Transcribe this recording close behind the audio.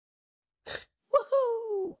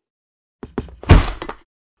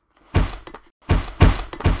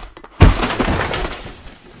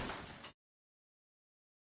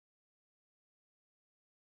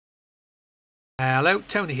Hello,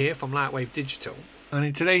 Tony here from Lightwave Digital, and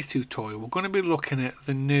in today's tutorial we're going to be looking at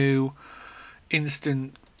the new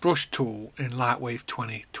instant brush tool in Lightwave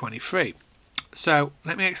 2023. So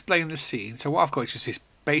let me explain the scene. So what I've got is just this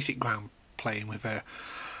basic ground plane with a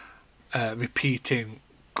repeating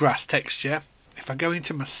grass texture. If I go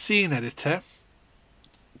into my scene editor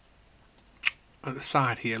at the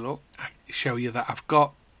side here, look, I show you that I've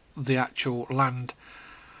got the actual land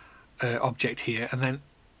object here, and then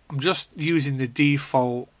I'm just using the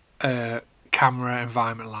default camera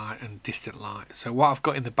environment light and distant light. So what I've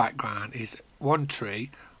got in the background is one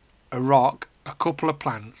tree, a rock, a couple of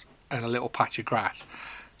plants and a little patch of grass.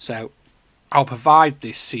 So I'll provide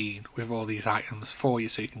this scene with all these items for you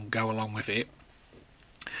so you can go along with it.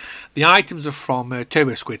 The items are from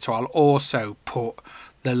Turbo Squid, so I'll also put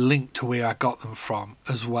the link to where I got them from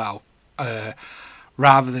as well,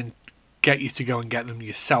 rather than get you to go and get them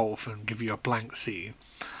yourself and give you a blank scene.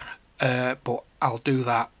 But I'll do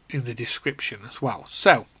that in the description as well.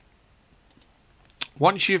 So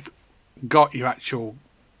once you've got your actual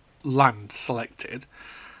land selected,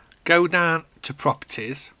 go down to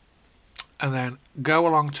properties and then go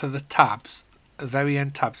along to the tabs. The very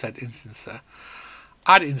end tab said instancer,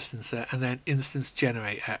 add instancer and then instance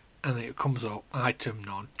generator, and then it comes up item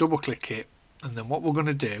none. Double click it, and then what we're going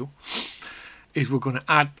to do is we're going to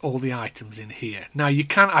add all the items in here. Now you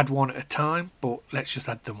can add one at a time, but let's just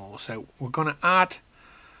add them all. So we're going to add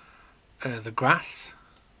the grass,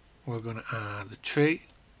 we're going to add the tree,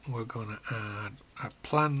 we're going to add a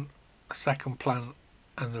plant, a second plant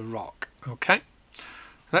and the rock. Okay,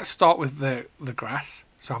 let's start with the grass.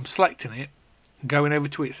 So I'm selecting it, going over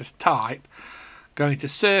to it, it says type, going to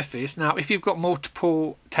surface. Now if you've got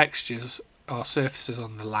multiple textures or surfaces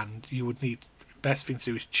on the land, you would need, best thing to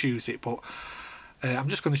do is choose it, but I'm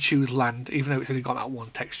just going to choose land, even though it's only got that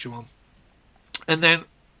one texture on. And then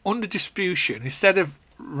under distribution, instead of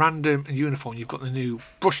random and uniform, you've got the new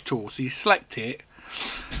brush tool. So you select it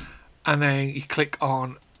and then you click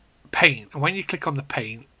on paint, and when you click on the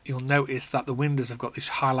paint, you'll notice that the windows have got this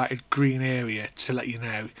highlighted green area to let you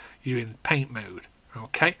know you're in paint mode.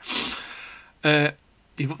 Okay,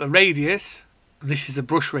 you've got the radius, this is a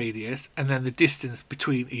brush radius, and then the distance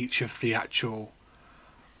between each of the actual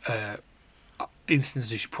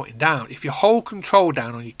instances you're putting down. If you hold control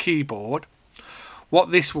down on your keyboard, what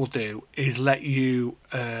this will do is let you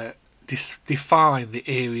define the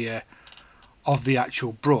area of the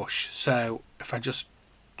actual brush. So if I just,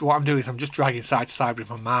 what I'm doing is I'm just dragging side to side with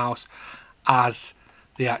my mouse as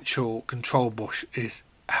the actual control brush is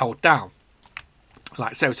held down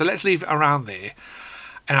like so. So let's leave it around there,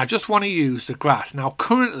 and I just want to use the grass. Now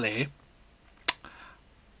currently,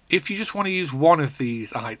 if you just want to use one of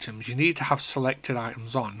these items, you need to have selected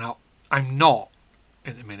items on. Now I'm not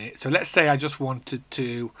in a minute, so let's say I just wanted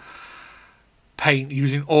to paint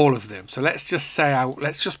using all of them. So let's just say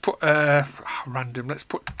let's just put random, let's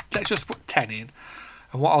just put 10 in,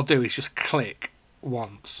 and what I'll do is just click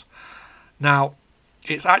once. Now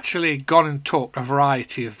it's actually gone and took a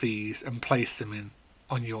variety of these and placed them in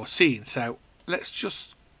on your scene. So let's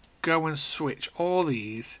just go and switch all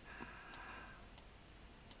these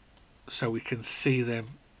so we can see them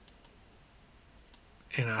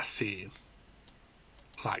in our scene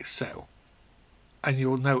like so. And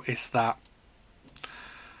you'll notice that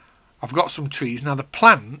I've got some trees. Now the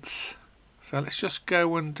plants, so let's just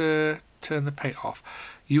go and turn the paint off.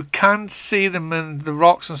 You can see them in the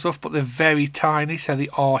rocks and stuff, but they're very tiny, so they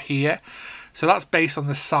are here. So that's based on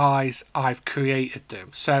the size I've created them.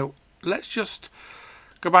 So let's just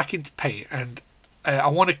go back into paint, and I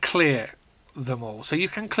want to clear them all. So you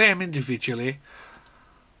can clear them individually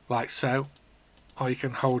like so, or you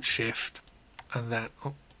can hold shift and then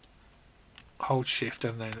hold shift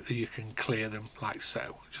and then you can clear them like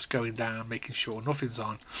so, just going down, making sure nothing's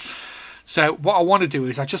on. So what I want to do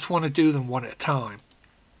is I just want to do them one at a time.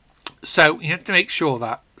 So you have to make sure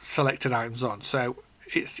that selected items on. So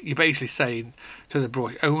you're basically saying to the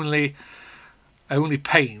brush, only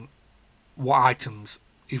paint what items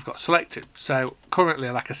you've got selected. So currently,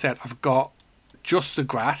 like I said, I've got just the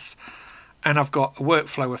grass, and I've got a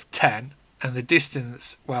workflow of 10, and the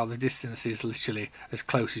distance, well, the distance is literally as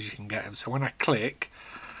close as you can get them. So when I click,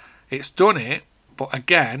 it's done it, but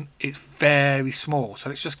again, it's very small. So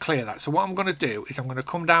let's just clear that. So what I'm going to do is I'm going to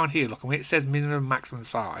come down here, look, and where it says minimum maximum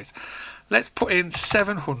size, let's put in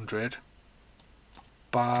 700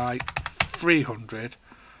 by 300,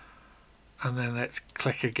 and then let's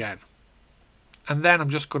click again. And then I'm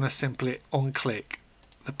just going to simply unclick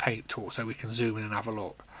the paint tool so we can zoom in and have a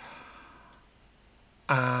look.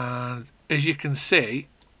 And as you can see,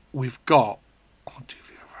 we've got 1, 2,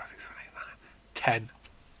 3, 4, 5, 6, 7, 8, 9, 10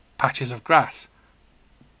 patches of grass.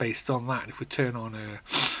 based on that. And if we turn on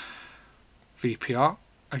VPR,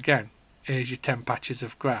 again, here's your 10 patches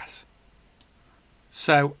of grass.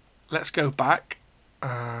 So let's go back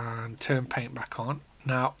and turn paint back on.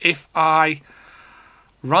 Now if I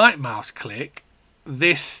right mouse click,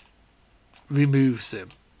 this removes them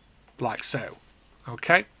like so.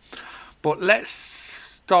 Okay, but let's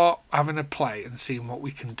start having a play and seeing what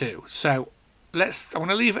we can do. So I want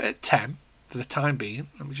to leave it at 10 for the time being.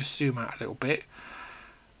 Let me just zoom out a little bit,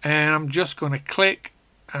 and I'm just going to click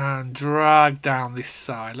and drag down this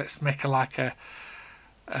side. Let's make a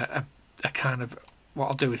kind of, what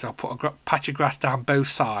I'll do is I'll put a patch of grass down both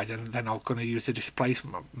sides, and then I'm going to use the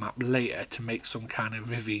displacement map later to make some kind of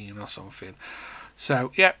ravine or something.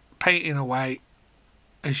 So yeah, painting away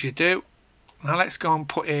as you do. Now let's go and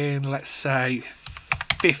put in, let's say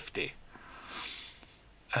 50.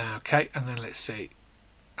 Okay, and then let's see,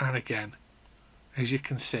 and again, as you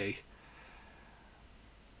can see,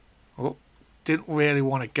 oh, didn't really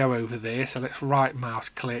want to go over there, so let's right mouse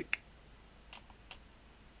click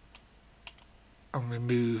and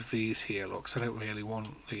remove these here. Look, so I don't really want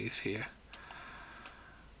these here,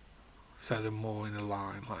 so they're more in a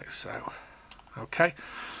line like so. Okay,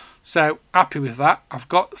 so happy with that. I've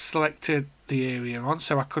got selected the area on,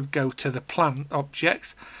 so I could go to the plant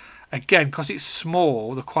objects again, because it's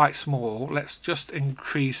small, they're quite small. Let's just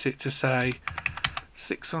increase it to say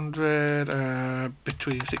 600,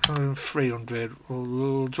 between 600 and 300.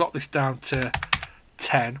 We'll drop this down to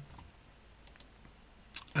 10,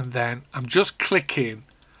 and then I'm just clicking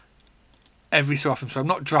every so often, so I'm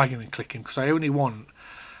not dragging and clicking, because I only want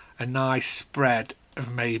a nice spread of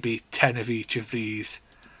maybe 10 of each of these,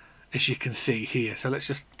 as you can see here. So let's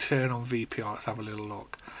just turn on VPR, let's have a little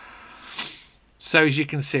look. So as you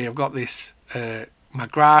can see, I've got this my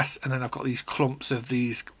grass, and then I've got these clumps of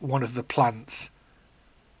these, one of the plants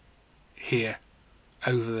here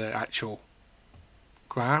over the actual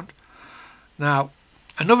ground. Now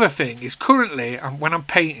another thing is, currently when I'm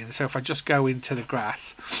painting, so if I just go into the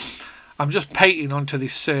grass, I'm just painting onto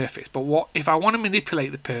this surface. But what if I want to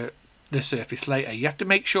manipulate the surface later, you have to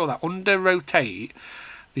make sure that under rotate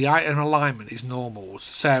the item alignment is normals.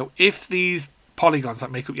 So if these polygons that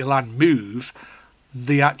make up your land move,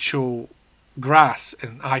 the actual grass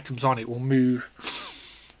and items on it will move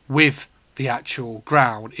with the actual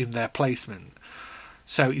ground in their placement.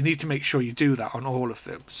 So you need to make sure you do that on all of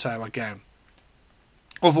them. So again,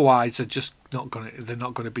 otherwise they're just not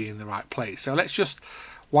gonna be in the right place. So let's just,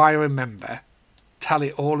 while I remember, tell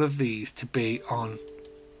it all of these to be on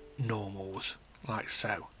normals like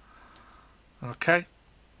so. Okay,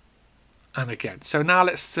 and again, so now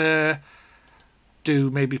let's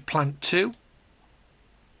do maybe plant 2,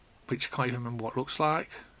 which I can't even remember what it looks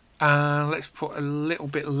like, and let's put a little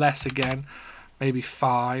bit less again, maybe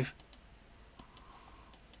 5.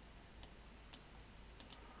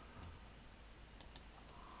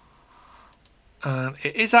 And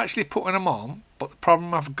it is actually putting them on, but the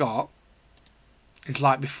problem I've got is,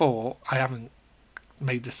 like before, I haven't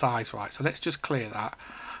made the size right. So let's just clear that.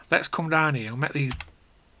 Let's come down here and make these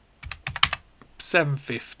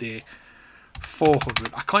 750,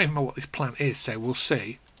 400. I can't even remember what this plant is, so we'll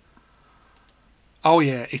see. Oh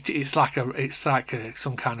yeah, it's like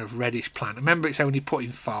some kind of reddish plant. Remember, it's only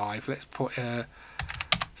putting 5. Let's put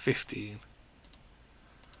 15.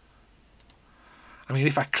 I mean,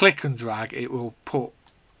 if I click and drag, it will put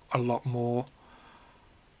a lot more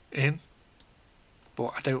in,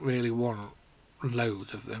 but I don't really want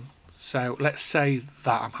loads of them. So let's say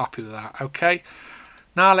that I'm happy with that. Okay,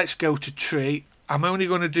 now let's go to tree. I'm only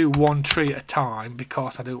going to do one tree at a time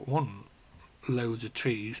because I don't want loads of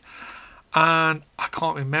trees, and I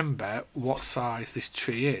can't remember what size this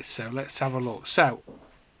tree is. So let's have a look. So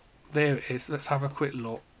there it is. Let's have a quick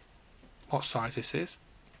look what size this is.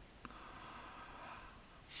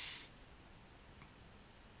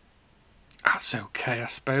 That's okay, I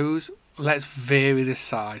suppose. Let's vary the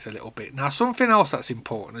size a little bit. Now, something else that's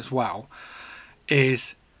important as well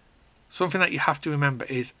is something that you have to remember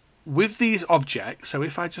is with these objects. So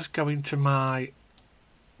if I just go into my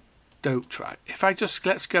dope track, if I just,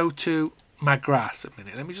 let's go to my grass a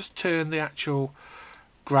minute. Let me just turn the actual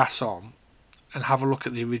grass on and have a look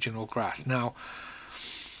at the original grass. Now,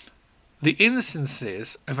 the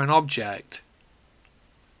instances of an object,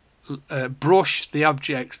 brush the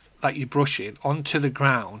objects that you're brushing onto the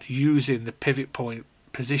ground using the pivot point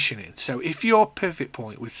positioning. So if your pivot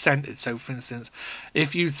point was centered, so for instance,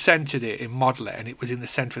 if you centered it in Model It and it was in the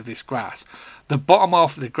center of this grass, the bottom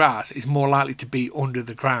half of the grass is more likely to be under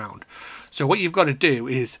the ground. So what you've got to do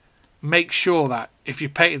is make sure that if you're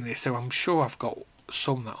painting this, so I'm sure I've got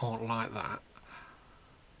some that aren't like that.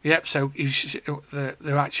 Yep, so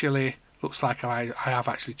they're actually, looks like I have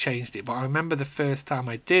actually changed it, but I remember the first time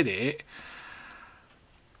I did it,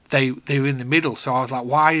 they were in the middle, so I was like,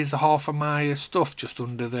 why is half of my stuff just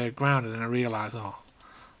under the ground? And then I realised, oh,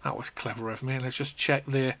 that was clever of me. Let's just check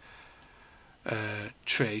the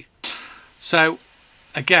tree. So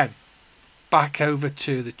again, back over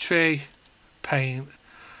to the tree, paint,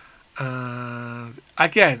 and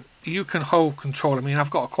again, you can hold control. I mean,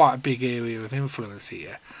 I've got quite a big area of influence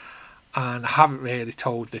here, and I haven't really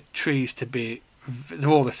told the trees to be, they're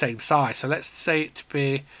all the same size. So let's say it to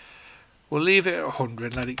be, we'll leave it at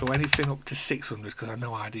 100, let it go anything up to 600, because I have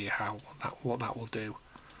no idea what that will do.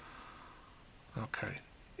 Okay,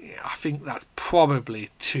 yeah, I think that's probably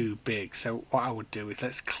too big. So what I would do is,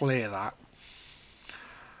 let's clear that.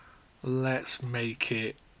 Let's make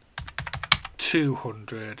it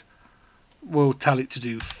 200. We'll tell it to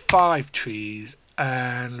do 5 trees,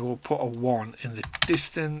 and we'll put a 1 in the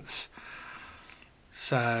distance.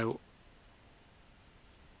 So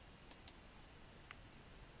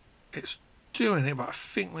it's doing it, but I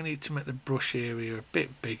think we need to make the brush area a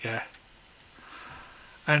bit bigger.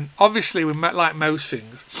 And obviously, we met, like most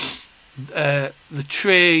things, the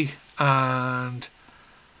tree and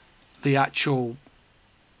the actual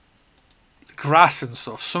grass and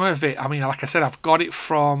stuff, some of it, I mean, like I said, I've got it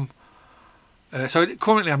from so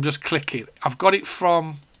currently I'm just clicking, I've got it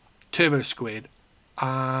from Turbo Squid,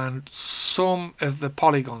 and some of the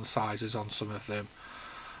polygon sizes on some of them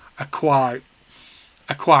are quite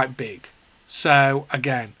big. So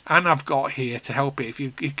again, and I've got here to help it, if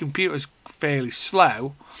your computer's fairly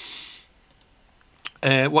slow,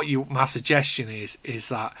 my suggestion is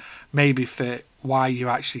that maybe for why you're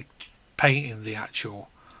actually painting the actual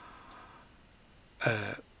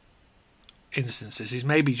instances, is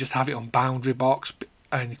maybe just have it on boundary box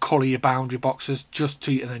and colour your boundary boxes just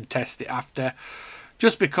to, and then test it after,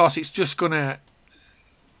 just because it's just gonna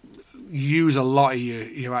use a lot of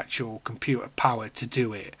your actual computer power to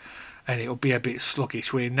do it, and it'll be a bit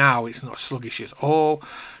sluggish, where now it's not sluggish at all.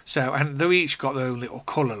 So, and they've each got their own little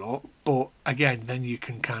colour look, but again, then you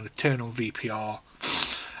can kind of turn on VPR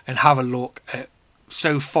and have a look at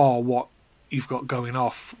so far what you've got going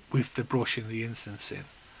off with the brush and the instancing,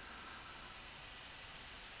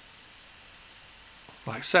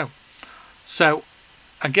 like so. So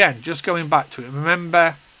again, just going back to it,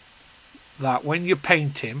 remember that when you're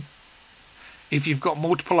painting, if you've got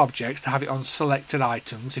multiple objects, to have it on selected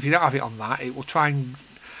items. If you don't have it on that, it will try and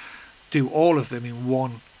do all of them in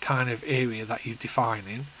one kind of area that you're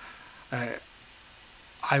defining.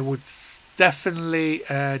 I would definitely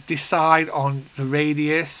decide on the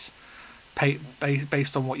radius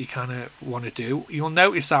based on what you kind of want to do. You'll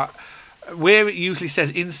notice that where it usually says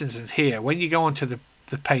instances here, when you go onto the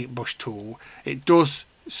paint brush tool, it does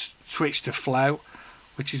switch to flow,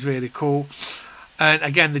 which is really cool. And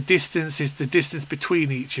again, the distance is the distance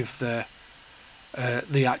between each of the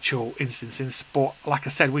actual instances. But like I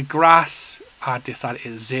said, with grass, I decided it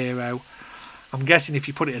as 0. I'm guessing if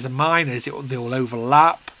you put it as a minus, they'll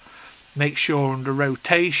overlap. Make sure under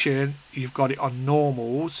rotation you've got it on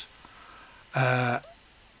normals.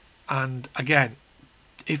 And again,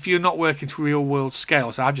 if you're not working to real world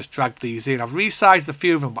scales, I just dragged these in. I've resized a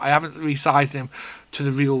few of them, but I haven't resized them to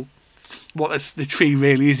the real, what the tree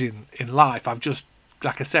really is in life. I've just,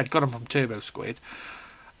 like I said, got them from Turbo Squid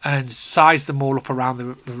and sized them all up around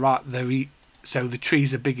the so the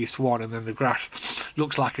tree's the biggest one, and then the grass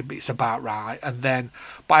looks like it's about right. And then,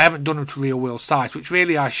 but I haven't done them to real world size, which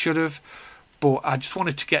really I should have, but I just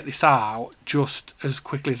wanted to get this out just as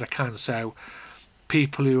quickly as I can, so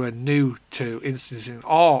people who are new to instancing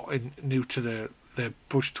or new to the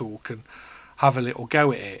brush tool can have a little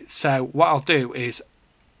go at it. So what I'll do is,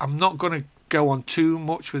 I'm not going to go on too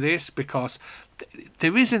much with this, because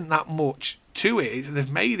there isn't that much to it.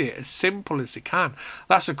 They've made it as simple as they can.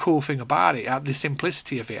 That's the cool thing about it, the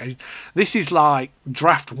simplicity of it. This is like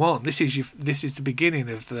draft 1. This is the beginning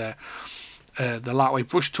of the Lightwave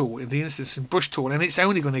brush tool, in the instancing brush tool, and it's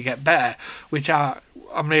only going to get better, which I'm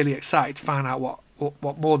really excited to find out what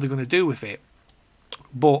more they're going to do with it.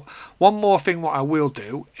 But one more thing what I will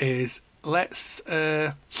do is, let's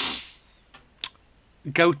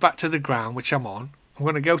go back to the ground, which I'm on. I'm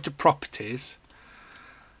going to go to properties.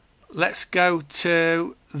 Let's go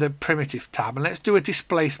to the primitive tab, and let's do a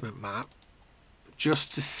displacement map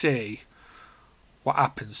just to see what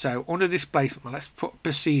happens. So under displacement, let's put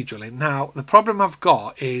procedural in. Now the problem I've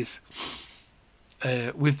got is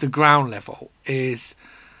with the ground level is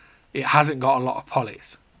it hasn't got a lot of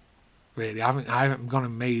polys. Really, I haven't gone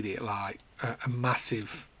and made it like a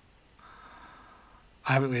massive.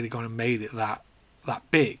 I haven't really gone and made it that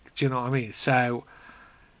big. Do you know what I mean? So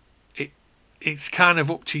it's kind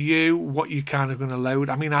of up to you what you kind of going to load.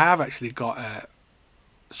 I mean, I have actually got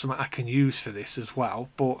something I can use for this as well,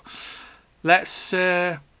 but let's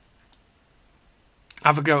have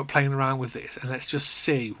a go at playing around with this, and let's just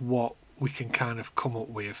see what we can kind of come up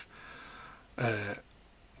with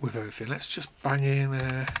everything. Let's just bang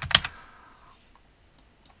in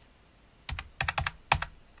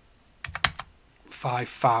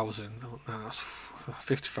 5,000. No, that's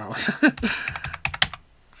 50,000.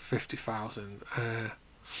 50,000.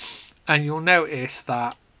 And you'll notice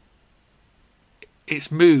that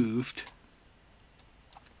it's moved.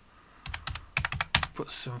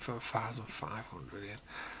 Put some for 1,500 in.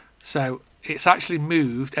 So it's actually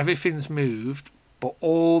moved. Everything's moved, but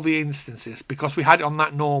all the instances, because we had it on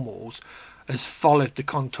that normals, has followed the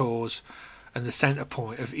contours and the center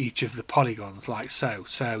point of each of the polygons, like so.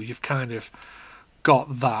 So you've kind of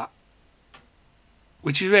got that,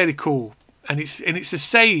 which is really cool. And it's the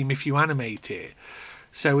same if you animate it.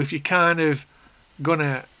 So if you're kind of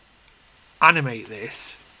gonna animate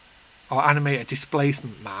this or animate a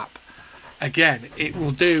displacement map, again, it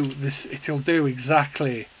will do this. It'll do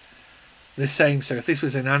exactly the same. So if this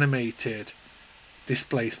was an animated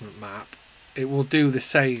displacement map, it will do the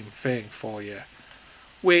same thing for you.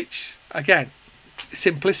 Which, again,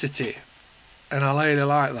 simplicity, and I really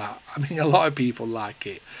like that. I mean, a lot of people like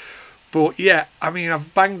it. But yeah, I mean,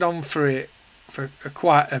 I've banged on for it for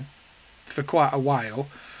quite a while.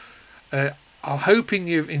 I'm hoping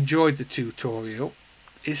you've enjoyed the tutorial.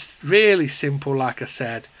 It's really simple, like I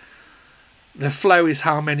said. The flow is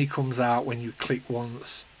how many comes out when you click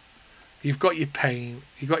once. You've got your paint,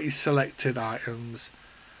 you've got your selected items,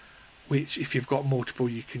 which if you've got multiple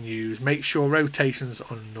you can use. Make sure rotation's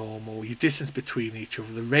on normal, your distance between each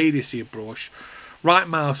other, the radius of your brush. Right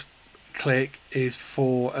mouse click is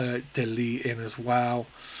for deleting as well.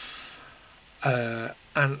 And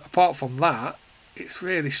apart from that, it's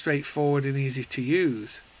really straightforward and easy to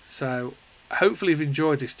use. So hopefully you've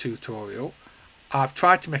enjoyed this tutorial. I've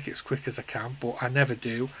tried to make it as quick as I can, but I never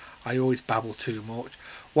do. I always babble too much.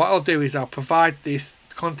 What I'll do is I'll provide this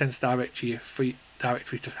contents directory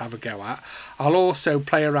to have a go at. I'll also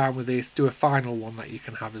play around with this, do a final one that you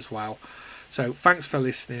can have as well. So thanks for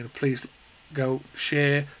listening. Please go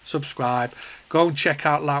share, subscribe, go and check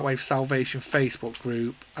out Lightwave Salvation Facebook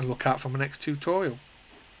group, and look out for my next tutorial.